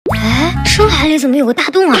海里怎么有个大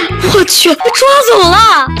洞啊？我去，被抓走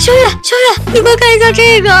了！小月，小月，你快看一下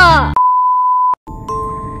这个。啊，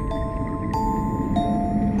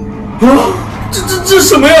这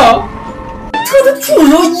什么呀？它的触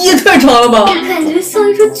手也太长了吧！感觉像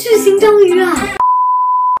一只巨型章鱼啊！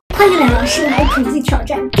欢迎来到深海恐惧挑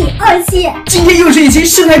战第2期。今天又是一期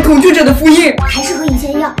深海恐惧者的福音。还是和以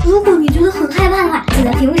前一样，如果你觉得很害怕的话，就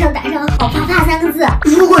在屏幕上打上“好怕怕”3个字。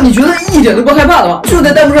如果你觉得一点都不害怕的话，就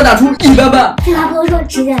在弹幕上打出“一般般”。废话不多说，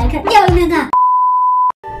直接来看第2个片段。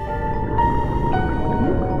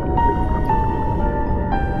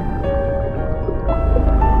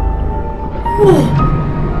哇，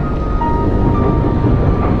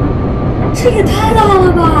这也太大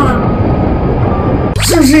了吧！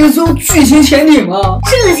这是一艘巨型潜艇啊！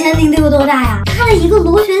这个潜艇得有多大呀？它的一个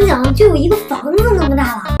螺旋桨就有一个房子那么大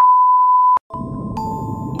了。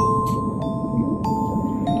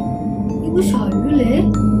一个小鱼雷。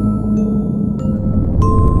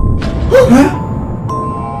哎，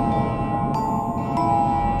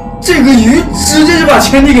这个鱼直接就把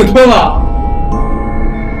潜艇给吞了。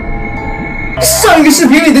上一个视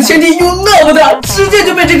频里的潜艇有那么大，直接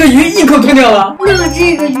就被这个鱼一口吞掉了。那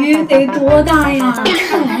这个鱼得多大呀？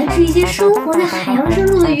看来这些生活在海洋深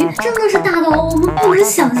处的鱼真的是大到我们不能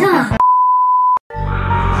想象啊！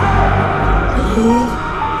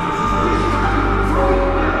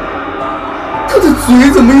它的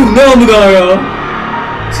嘴怎么有那么大呀？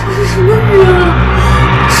这是什么鱼啊？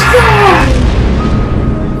是啊！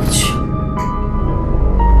我去！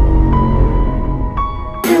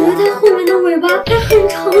后面的尾巴还很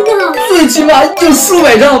长的，最起码有数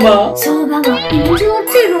百丈吧。小伙伴们，你们知道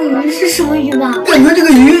这种鱼是什么鱼吗？感觉这个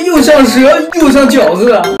鱼又像蛇又像饺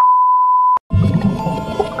子。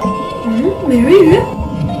美人鱼？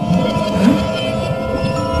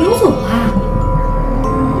游走了。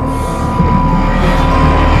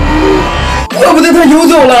怪不得它游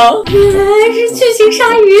走了，原来是巨型鲨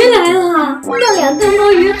鱼来了。那俩蛋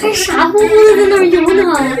包鱼还傻乎乎的在那儿游呢。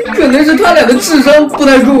可能是他俩的智商不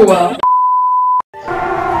太够吧。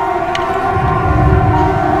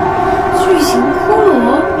巨型骷髅，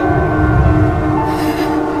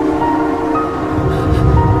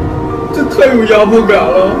这太有压迫感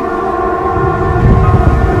了。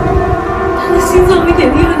他的心脏和眼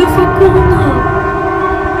睛还在发光呢。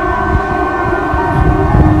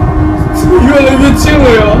怎么越来越近了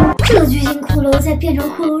呀？这巨型骷髅在变成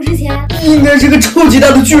骷髅之前，应该是个超级大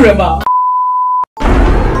的巨人吧？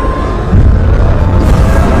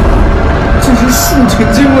这是树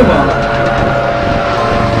成精了吗？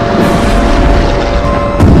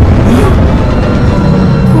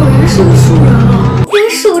果然是个树人啊，连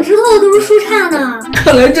手指头都是树杈呢。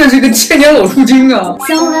看来这是个千年老树精啊！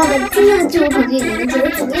小伙伴们，今天的巨物恐惧你们觉得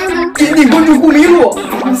怎么样呢？点点关注不迷路，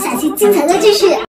我们下期精彩再继续。